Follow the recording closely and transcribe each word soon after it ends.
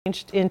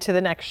into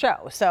the next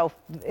show. So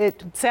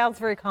it sounds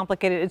very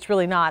complicated. It's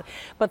really not.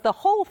 But the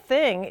whole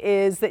thing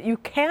is that you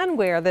can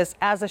wear this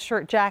as a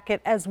shirt jacket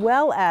as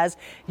well as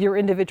your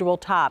individual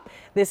top.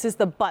 This is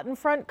the button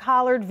front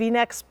collared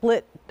V-neck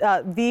split,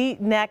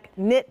 V-neck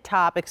knit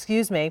top,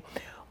 excuse me.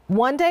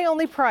 One day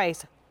only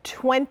price.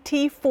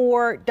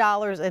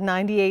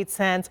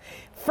 $24.98.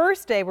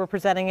 First day we're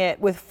presenting it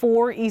with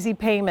 4 easy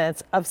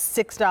payments of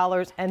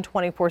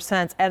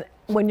 $6.24. And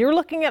when you're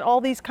looking at all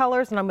these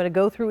colors, and I'm going to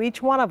go through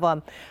each one of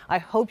them, I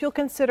hope you'll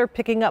consider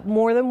picking up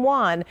more than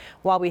one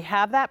while we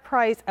have that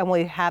price and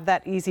we have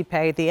that easy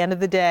pay. At the end of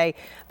the day,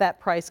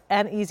 that price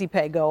and easy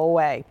pay go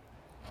away.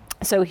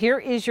 So here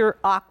is your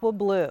aqua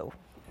blue.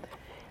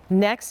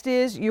 Next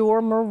is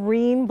your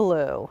marine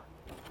blue.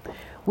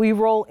 We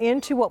roll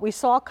into what we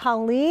saw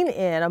Colleen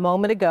in a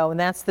moment ago, and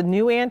that's the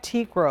new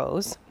antique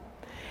rose.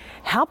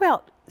 How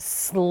about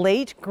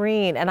slate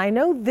green? And I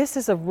know this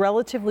is a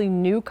relatively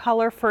new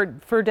color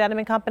for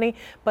Denim & Company,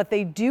 but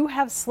they do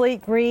have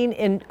slate green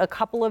in a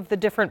couple of the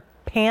different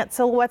pant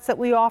silhouettes that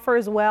we offer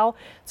as well.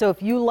 So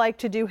if you like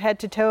to do head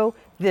to toe,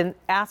 then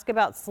ask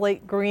about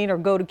slate green or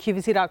go to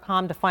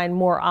QVC.com to find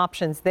more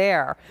options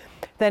there.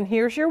 Then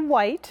here's your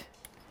white.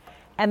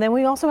 And then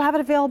we also have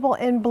it available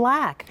in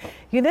black.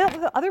 You know,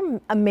 the other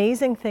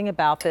amazing thing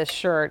about this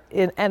shirt,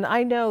 and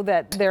I know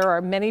that there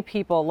are many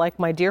people like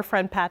my dear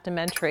friend Pat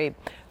Dementry,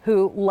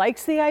 who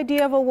likes the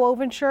idea of a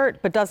woven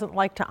shirt but doesn't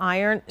like to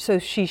iron, so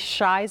she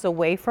shies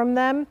away from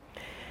them.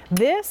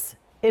 This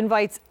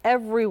invites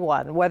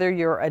everyone, whether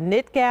you're a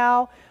knit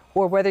gal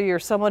or whether you're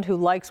someone who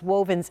likes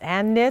wovens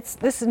and knits,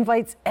 this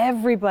invites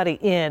everybody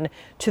in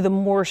to the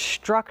more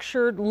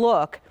structured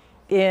look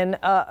in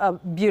a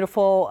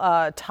beautiful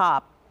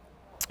top.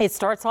 It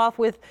starts off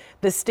with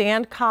the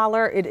stand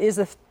collar. It is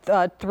a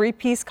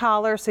three-piece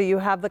collar, so you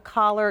have the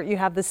collar, you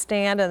have the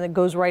stand, and it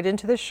goes right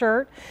into the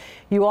shirt.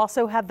 You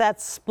also have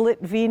that split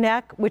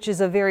V-neck, which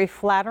is a very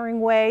flattering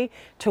way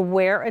to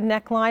wear a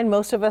neckline.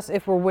 Most of us,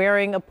 if we're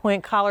wearing a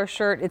point collar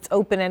shirt, it's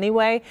open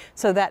anyway,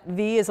 so that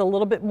V is a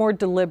little bit more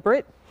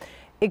deliberate.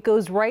 It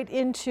goes right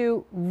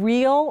into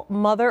real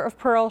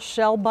mother-of-pearl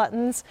shell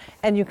buttons,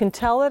 and you can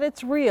tell that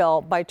it's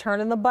real by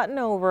turning the button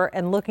over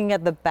and looking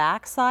at the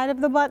back side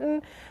of the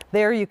button.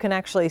 There you can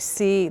actually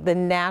see the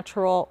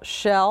natural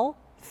shell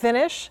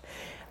finish.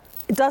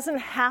 It doesn't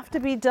have to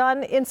be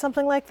done in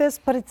something like this,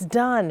 but it's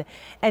done.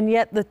 And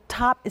yet the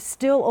top is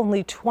still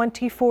only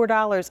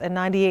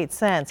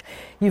 $24.98.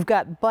 You've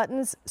got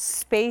buttons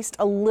spaced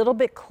a little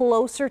bit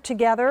closer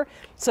together.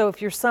 So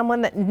if you're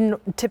someone that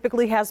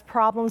typically has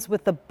problems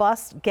with the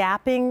bust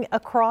gapping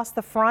across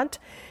the front,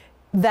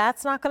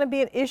 that's not going to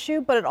be an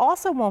issue, but it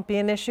also won't be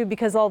an issue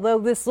because although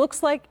this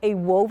looks like a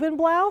woven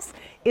blouse,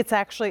 it's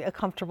actually a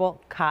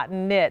comfortable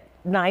cotton knit.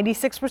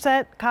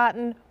 96%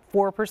 cotton,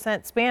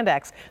 4%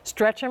 spandex,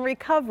 stretch and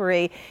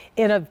recovery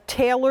in a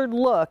tailored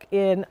look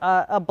in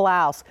a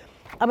blouse.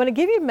 I'm going to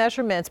give you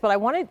measurements, but I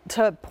wanted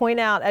to point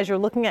out as you're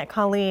looking at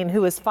Colleen,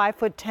 who is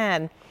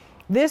 5'10",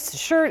 this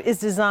shirt is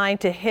designed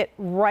to hit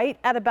right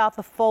at about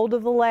the fold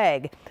of the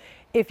leg.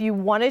 If you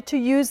wanted to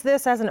use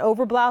this as an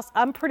overblouse,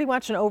 I'm pretty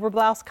much an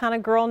overblouse kind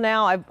of girl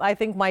now. I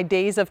think my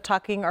days of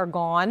tucking are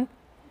gone.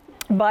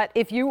 But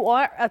if you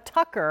are a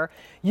tucker,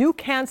 you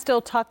can still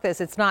tuck this.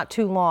 It's not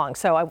too long.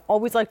 So I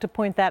always like to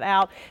point that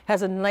out. It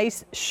has a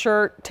nice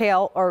shirt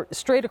tail or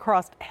straight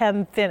across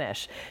hem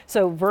finish.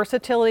 So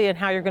versatility in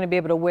how you're going to be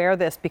able to wear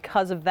this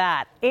because of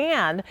that.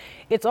 And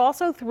it's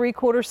also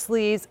 3/4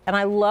 sleeves. And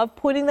I love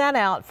pointing that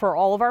out for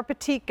all of our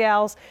petite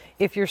gals.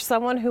 If you're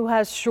someone who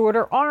has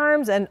shorter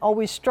arms and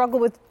always struggle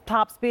with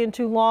tops being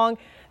too long,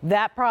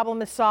 that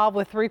problem is solved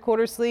with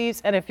 3/4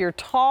 sleeves. And if you're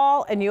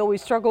tall and you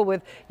always struggle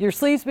with your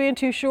sleeves being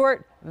too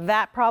short,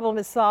 that problem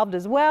is solved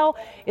as well.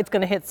 It's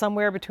going to hit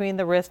somewhere between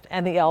the wrist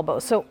and the elbow.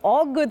 So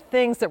all good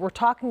things that we're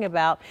talking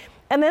about.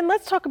 And then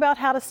let's talk about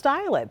how to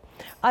style it.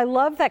 I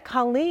love that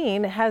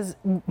Colleen has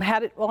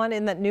had it on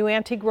in that new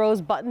antique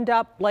rose, buttoned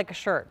up like a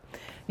shirt.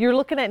 You're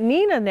looking at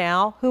Nina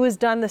now, who has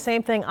done the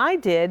same thing I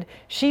did.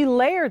 She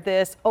layered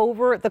this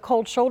over the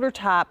cold shoulder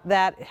top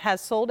that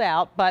has sold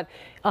out, but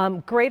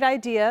great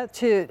idea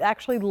to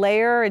actually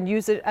layer and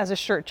use it as a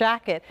shirt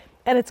jacket.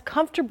 And it's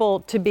comfortable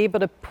to be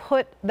able to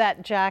put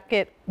that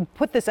jacket,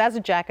 put this as a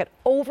jacket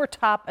over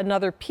top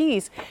another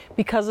piece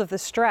because of the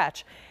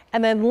stretch.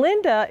 And then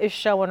Linda is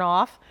showing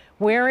off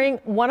wearing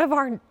one of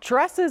our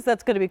dresses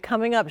that's going to be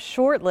coming up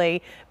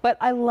shortly, but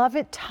I love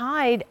it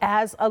tied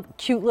as a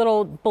cute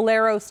little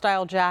bolero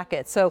style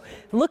jacket. So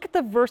look at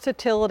the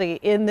versatility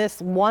in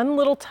this one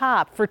little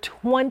top for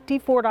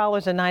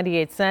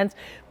 $24.98.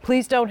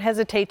 Please don't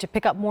hesitate to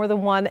pick up more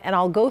than one, and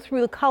I'll go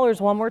through the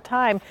colors one more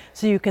time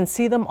so you can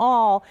see them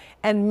all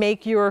and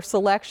make your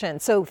selection.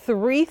 So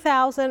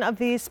 3,000 of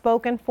these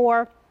spoken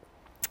for.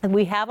 And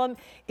we have them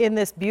in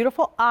this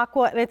beautiful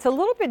aqua, and it's a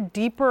little bit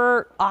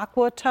deeper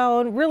aqua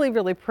tone, really,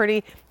 really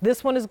pretty.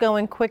 This one is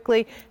going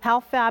quickly. How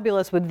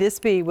fabulous would this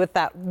be with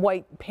that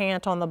white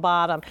pant on the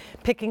bottom,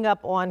 picking up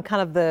on kind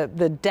of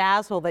the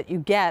dazzle that you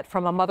get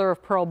from a mother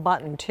of pearl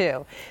button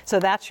too. So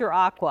that's your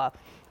aqua.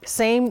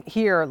 Same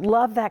here.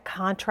 Love that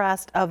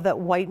contrast of that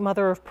white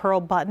mother of pearl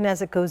button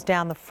as it goes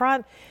down the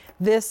front.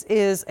 This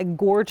is a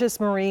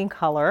gorgeous marine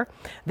color.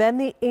 Then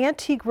the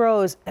antique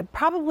rose,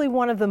 probably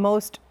one of the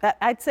most,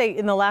 I'd say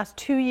in the last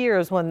 2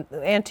 years when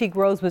antique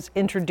rose was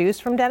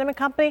introduced from Denim &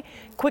 Company,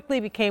 quickly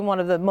became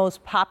one of the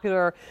most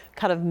popular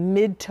kind of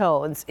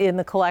mid-tones in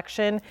the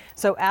collection.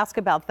 So ask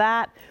about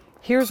that.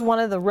 Here's one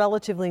of the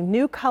relatively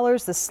new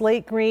colors, the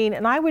slate green,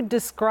 and I would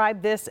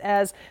describe this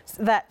as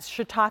that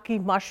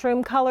shiitake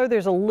mushroom color.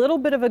 There's a little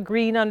bit of a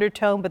green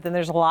undertone, but then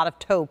there's a lot of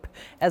taupe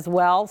as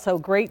well, so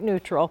great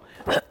neutral.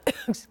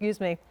 Excuse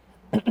me.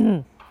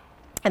 And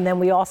then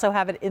we also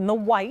have it in the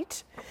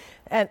white.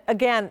 And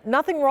again,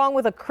 nothing wrong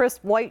with a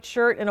crisp white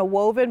shirt and a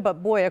woven,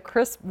 but boy, a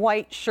crisp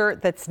white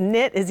shirt that's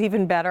knit is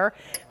even better.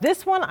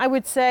 This one, I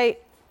would say,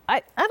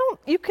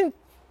 you can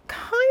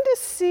kind of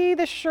see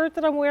the shirt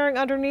that I'm wearing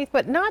underneath,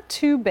 but not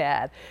too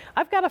bad.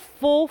 I've got a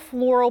full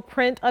floral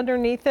print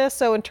underneath this,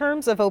 so in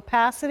terms of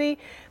opacity,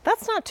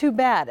 that's not too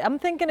bad. I'm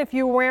thinking if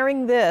you're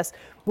wearing this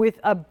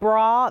with a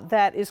bra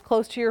that is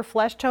close to your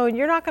flesh tone,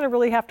 you're not going to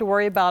really have to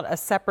worry about a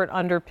separate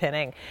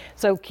underpinning.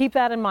 So keep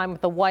that in mind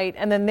with the white.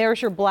 And then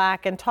there's your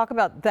black, and talk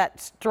about that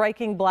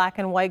striking black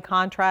and white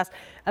contrast.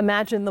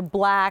 Imagine the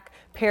black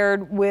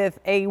paired with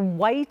a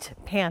white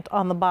pant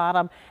on the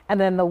bottom,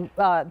 and then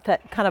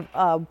that kind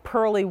of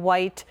pearly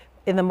white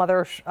in the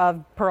mother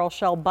of pearl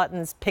shell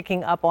buttons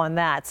picking up on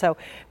that. So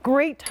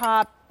great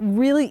top,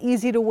 really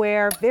easy to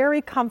wear,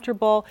 very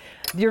comfortable.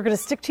 You're going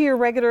to stick to your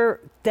regular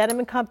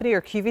Denim & Company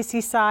or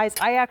QVC size.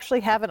 I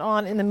actually have it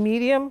on in the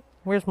medium.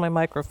 Where's my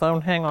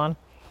microphone? Hang on.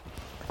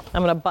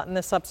 I'm going to button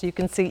this up so you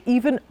can see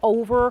even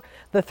over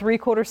the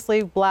 3/4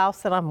 sleeve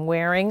blouse that I'm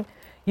wearing.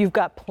 You've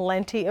got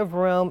plenty of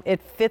room.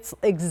 It fits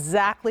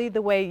exactly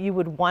the way you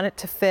would want it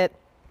to fit.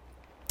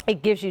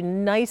 It gives you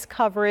nice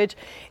coverage.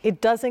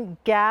 It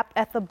doesn't gap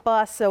at the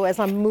bust. So as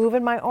I'm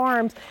moving my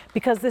arms,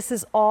 because this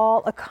is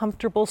all a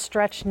comfortable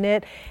stretch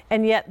knit,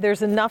 and yet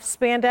there's enough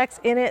spandex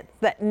in it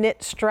that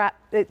knit strap,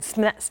 it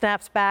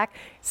snaps back.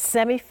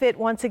 Semi-fit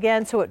once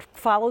again, so it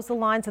follows the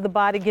lines of the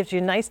body, gives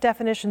you nice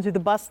definition through the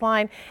bust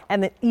line,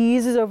 and then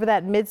eases over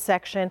that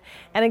midsection.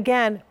 And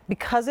again,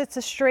 because it's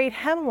a straight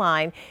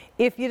hemline,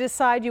 if you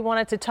decide you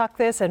wanted to tuck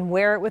this and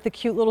wear it with a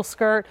cute little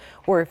skirt,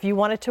 or if you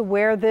wanted to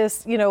wear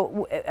this, you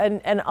know,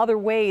 and other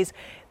ways,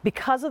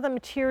 because of the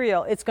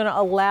material, it's going to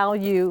allow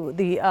you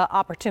the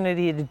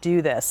opportunity to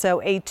do this.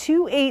 So a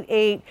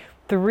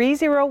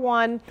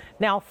 288-301,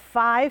 now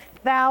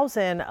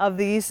 5,000 of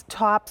these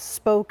tops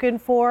spoken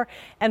for.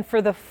 And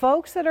for the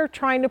folks that are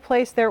trying to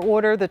place their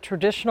order the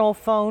traditional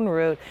phone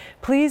route,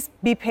 please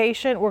be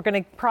patient. We're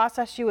going to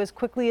process you as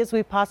quickly as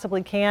we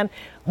possibly can.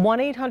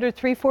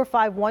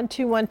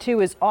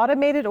 1-800-345-1212 is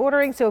automated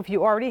ordering. So if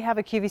you already have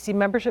a QVC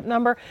membership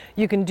number,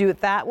 you can do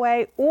it that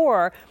way,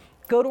 or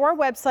go to our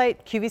website,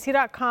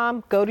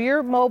 QVC.com, go to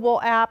your mobile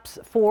apps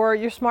for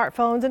your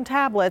smartphones and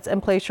tablets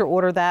and place your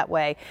order that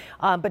way.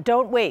 But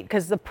don't wait,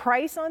 because the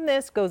price on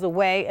this goes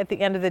away at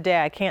the end of the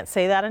day. I can't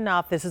say that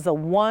enough. This is a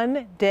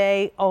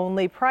one-day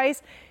only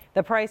price.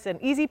 The price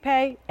and easy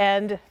pay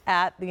end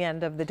at the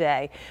end of the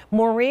day.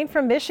 Maureen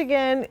from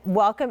Michigan,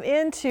 welcome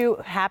into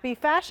Happy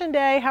Fashion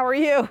Day. How are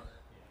you?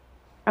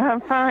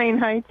 I'm fine.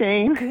 Hi,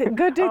 Jane.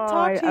 Good to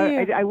talk to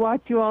you. I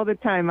watch you all the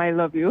time. I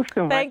love you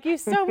so much. Thank you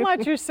so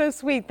much. You're so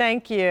sweet.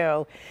 Thank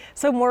you.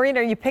 So, Maureen,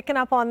 are you picking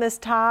up on this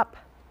top?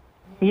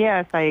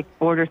 Yes, I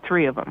ordered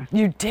 3 of them.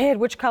 You did?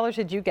 Which colors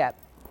did you get?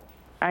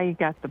 I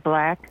got the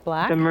black,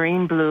 Black? the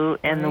marine blue,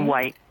 and the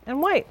white. And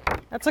white.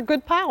 That's a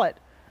good palette.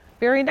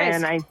 Very nice.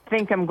 And I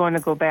think I'm going to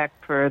go back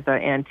for the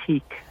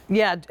antique.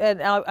 Yeah,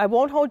 and I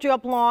won't hold you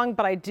up long,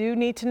 but I do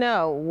need to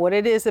know what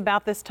it is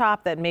about this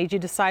top that made you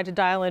decide to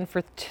dial in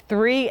for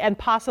 3 and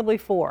possibly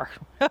 4.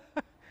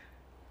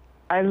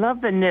 I love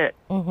the knit.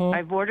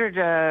 I've ordered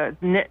a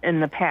knit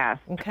in the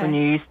past when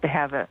you used to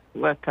have it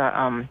with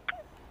the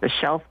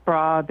shelf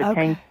bra, the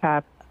tank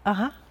top.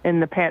 In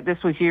the past,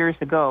 this was years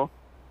ago.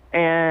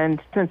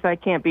 And since I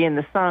can't be in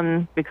the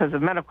sun because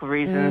of medical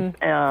reasons,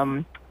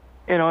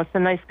 you know, it's a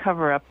nice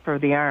cover up for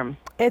the arms.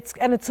 It's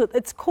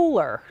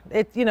cooler.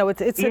 It's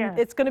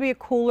going to be a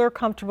cooler,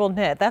 comfortable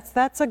knit.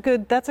 That's a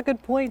good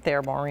point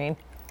there, Maureen.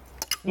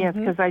 Yes,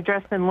 because I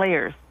dress in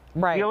layers.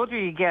 Right. The older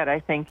you get,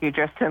 I think you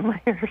dress in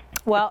layers.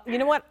 Well, you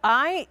know what?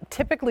 I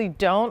typically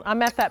don't.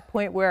 I'm at that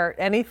point where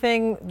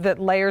anything that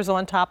layers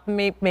on top of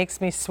me makes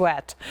me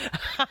sweat.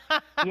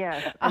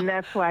 Yes, and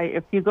that's why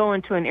if you go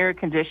into an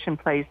air-conditioned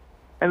place,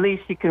 at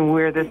least you can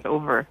wear this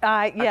over.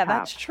 Yeah,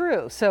 that's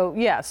true. So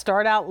yeah,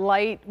 start out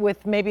light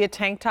with maybe a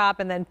tank top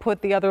and then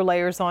put the other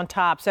layers on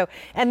top. So,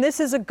 and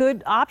this is a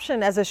good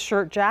option as a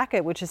shirt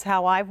jacket, which is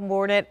how I've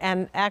worn it.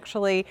 And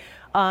actually,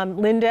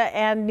 Linda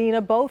and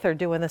Nina both are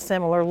doing a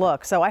similar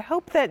look. So I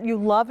hope that you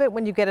love it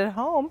when you get it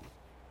home.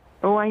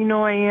 Oh, I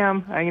know I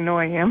am. I know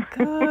I am.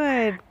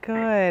 Good,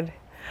 good.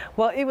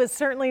 Well, it was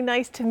certainly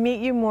nice to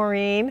meet you,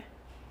 Maureen.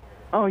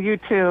 Oh, you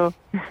too.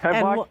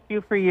 I've watched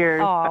you for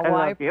years. I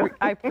love you.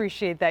 I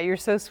appreciate that. You're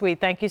so sweet.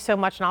 Thank you so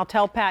much. And I'll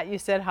tell Pat you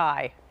said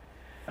hi.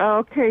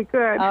 Okay,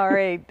 good. All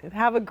right.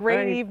 Have a great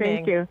All right, evening.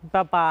 thank you.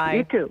 Bye-bye.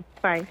 You too.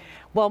 Bye.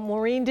 Well,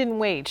 Maureen didn't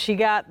wait. She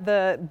got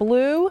the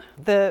blue,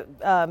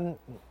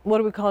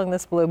 what are we calling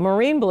this blue?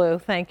 Marine blue,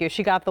 thank you.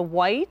 She got the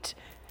white,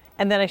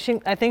 and then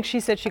I think she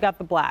said she got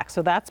the black.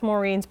 So that's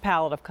Maureen's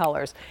palette of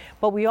colors.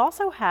 But we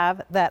also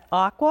have that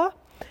aqua.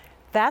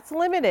 That's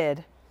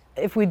limited.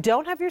 If we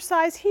don't have your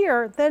size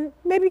here, then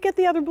maybe get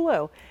the other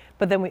blue.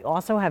 But then we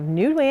also have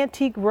new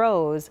antique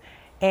rose,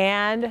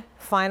 and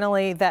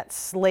finally that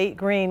slate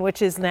green,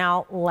 which is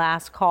now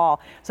last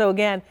call. So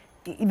again,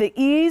 the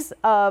ease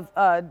of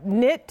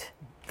knit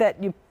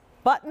that you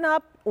button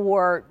up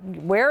or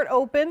wear it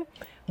open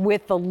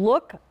with the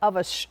look of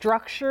a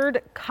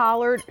structured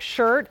collared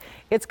shirt.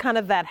 It's kind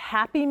of that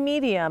happy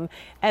medium.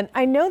 And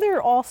I know there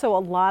are also a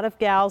lot of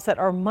gals that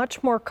are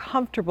much more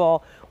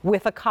comfortable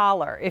with a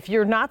collar. If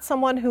you're not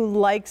someone who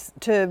likes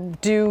to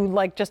do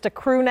like just a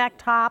crew neck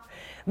top,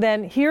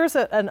 then here's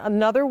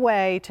another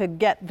way to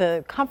get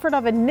the comfort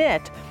of a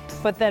knit,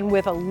 but then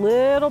with a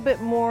little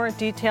bit more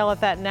detail at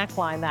that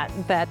neckline,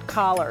 that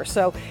collar.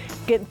 So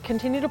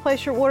continue to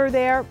place your order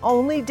there.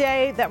 Only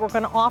day that we're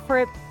going to offer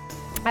it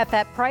at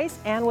that price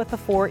and with the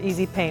 4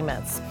 easy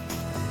payments.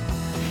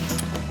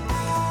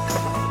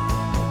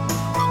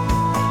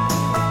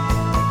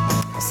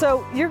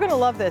 So you're going to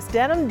love this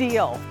denim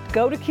deal.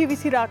 Go to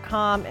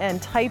QVC.com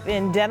and type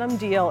in denim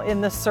deal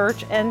in the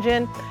search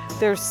engine.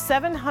 There's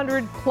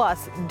 700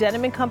 plus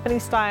Denim & Company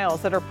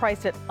styles that are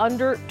priced at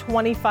under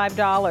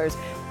 $25.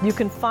 You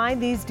can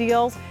find these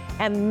deals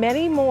and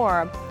many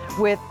more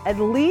with at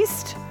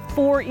least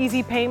 4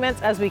 easy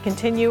payments as we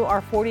continue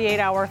our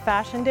 48-hour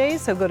fashion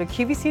days. So go to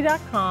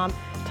QVC.com,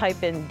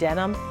 type in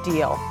denim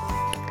deal.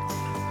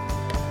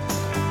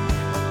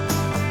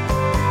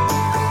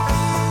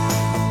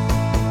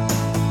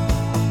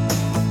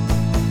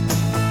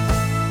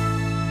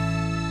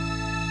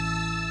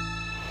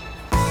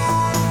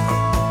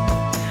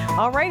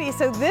 Alrighty,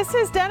 so this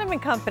is Denim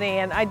 & Company,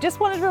 and I just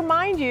wanted to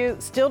remind you,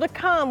 still to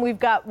come, we've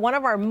got one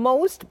of our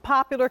most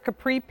popular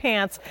capri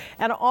pants,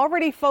 and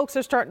already folks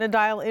are starting to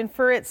dial in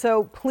for it,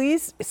 so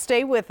please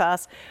stay with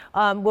us.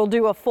 We'll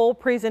do a full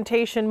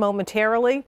presentation momentarily.